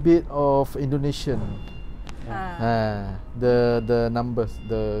one is a bit of Indonesian. The numbers,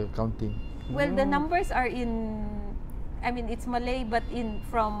 the counting. Well, the numbers are in. I mean, it's Malay, but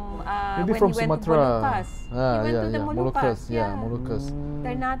from maybe when from you went Sumatra. to Moluccas. You went to the Moluccas. Moluccas.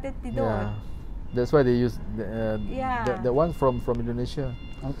 Ternate Tidor. That's why they use the one from Indonesia.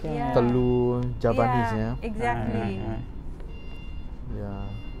 Okay. Telu, Javanese, exactly.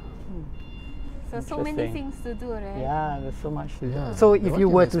 So many things to do, right? There's so much to do. So if you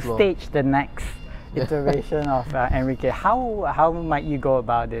were to stage the next iteration of Enrique, how might you go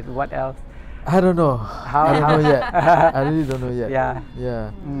about it? What else? I don't know. I don't know yet. I really don't know yet.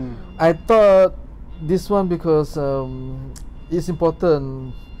 I thought this one because it's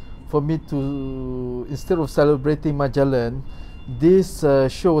important for me to, instead of celebrating Magellan, this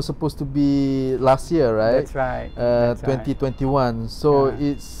show was supposed to be last year, right? That's right. 2021. So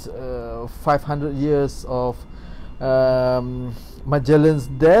it's 500 years of Magellan's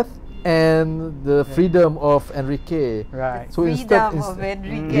death and the freedom of Enrique. Right. So Freedom of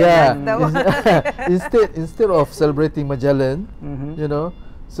Enrique. yeah, That's the one. instead of celebrating Magellan, you know,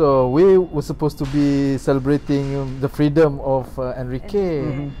 so we were supposed to be celebrating the freedom of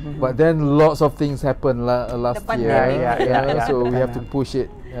Enrique, but then lots of things happened last year. So we have to push it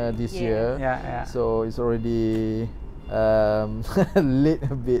this year. So it's already late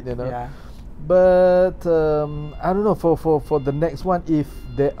a bit, you know. But I don't know, for the next one, if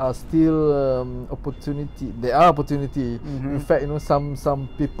there are still there are opportunity. In fact, you know, some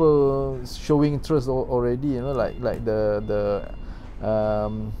people showing interest already, you know, like the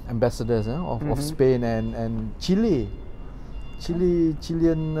ambassadors of Spain and Chilean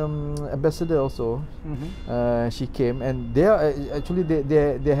ambassador also. She came, and they are actually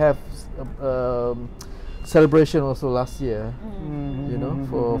they have celebration also last year, you know,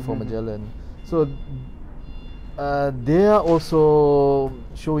 for Magellan. So they are also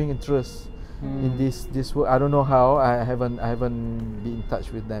showing interest in this work. I don't know how. I haven't been in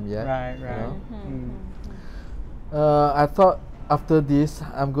touch with them yet. Right. You know? I thought after this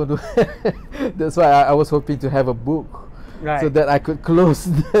I'm going to. That's why I was hoping to have a book. So that I could close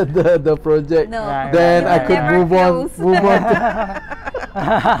the project. No, then I could move on.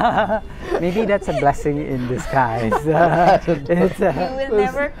 Maybe that's a blessing in disguise. You will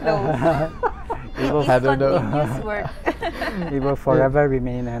never close. It's continuous work. It will forever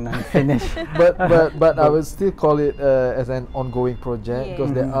remain an unfinished. But I would still call it as an ongoing project,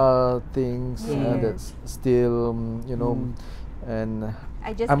 because there are things that's still you know, and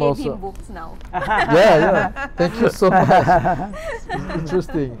I just gave him books now. Thank you so much.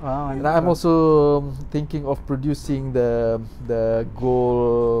 Interesting. Wow, and I'm also thinking of producing the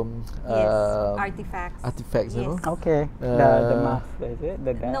gold artifacts. You know? Okay. The mask, is it?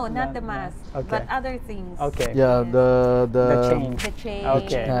 No, not the mask, but other things. Okay. Yeah, the chain. The chain.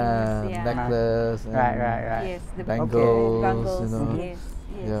 Okay. Necklace. And Right. Yes, the bangles. You know. Yes.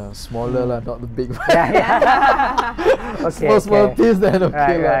 Yeah, smaller lah, not the big one. Small piece then,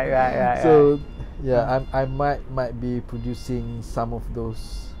 okay lah. Right. So I might be producing some of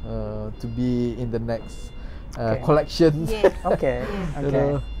those to be in the next collections. Yes. Okay. You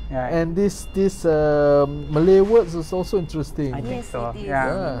know? And this Malay words is also interesting. I think so. It is.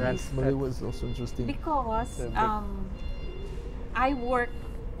 This Malay words is also interesting. Because I work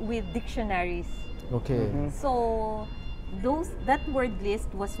with dictionaries. Okay. So that word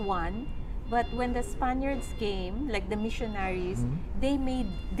list was one, but when the Spaniards came, like the missionaries, they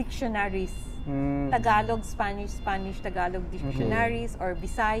made dictionaries. Tagalog, Spanish, Tagalog dictionaries, or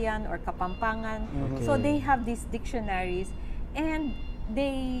Visayan or Kapampangan. So they have these dictionaries, and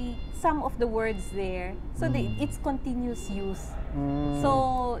some of the words there, so it's continuous use.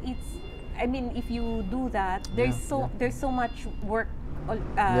 So I mean, if you do that, there's so much work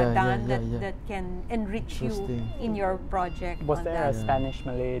done that can enrich you in your project. Was there a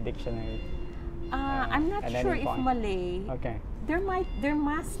Spanish-Malay dictionary? I'm not sure if Malay. Okay. There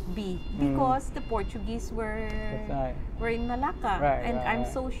must be, because the Portuguese were in Malacca, and I'm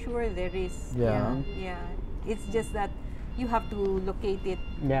so sure there is. Yeah. It's just that you have to locate it.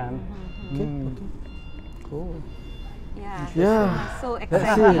 Yeah. Okay. Cool. Yeah. So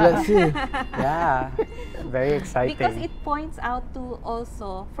exciting. Let's see. Yeah. Very exciting. Because it points out to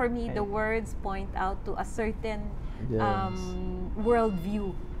also, for me, the words point out to a certain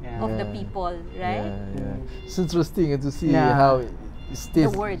worldview of the people, right? It's interesting to see how it stays.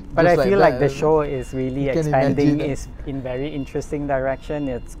 The word. But I feel like the show is really expanding in very interesting direction.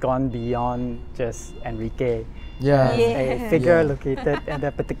 It's gone beyond just Enrique. A figure located at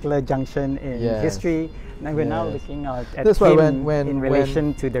a particular junction in history. And we're now looking at him in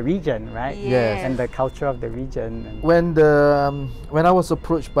relation to the region, right? And the culture of the region. And when I was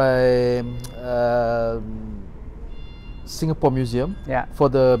approached by Singapore Museum for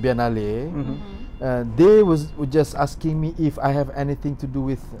the Biennale, they were just asking me if I have anything to do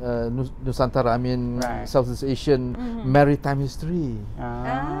with Nusantara, I mean Southeast Asian maritime history.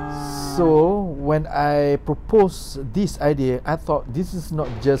 So when I proposed this idea, I thought this is not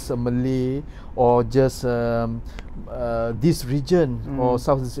just a Malay or just this region or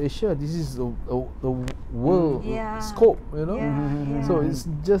Southeast Asia. This is the world scope, you know. So it's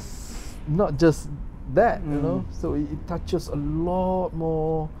just not just that, you know. So it touches a lot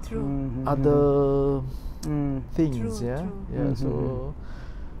more other things. So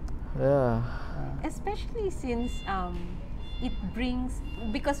especially since it brings,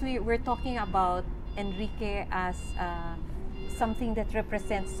 because we're talking about Enrique as something that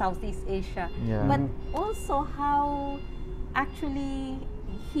represents Southeast Asia, but also how actually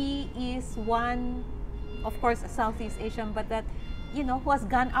he is one, of course, a Southeast Asian, but that you know, who has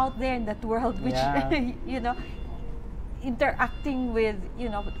gone out there in that world, which you know, interacting with, you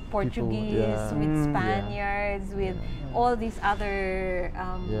know, Portuguese, with Spaniards, with all these other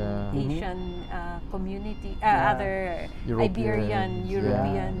Asian community, other Iberian,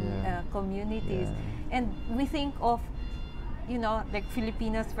 European communities, and we think of, you know, like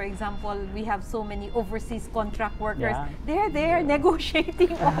Filipinos, for example, we have so many overseas contract workers. They're there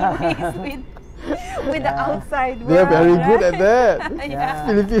negotiating always with the outside world. They're very good at that.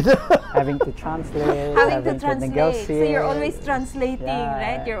 Filipino. Having to translate. Having to translate. So you're always translating,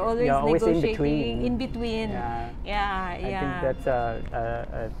 right? You're always negotiating in between. I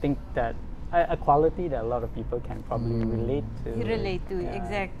think that's a quality that a lot of people can probably relate to.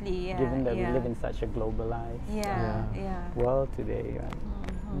 Exactly. Given that we live in such a globalized world today.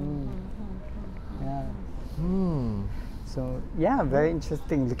 Right? So very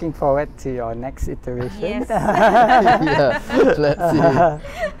interesting. Looking forward to your next iteration. Yes. Let's see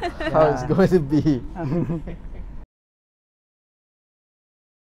how it's going to be.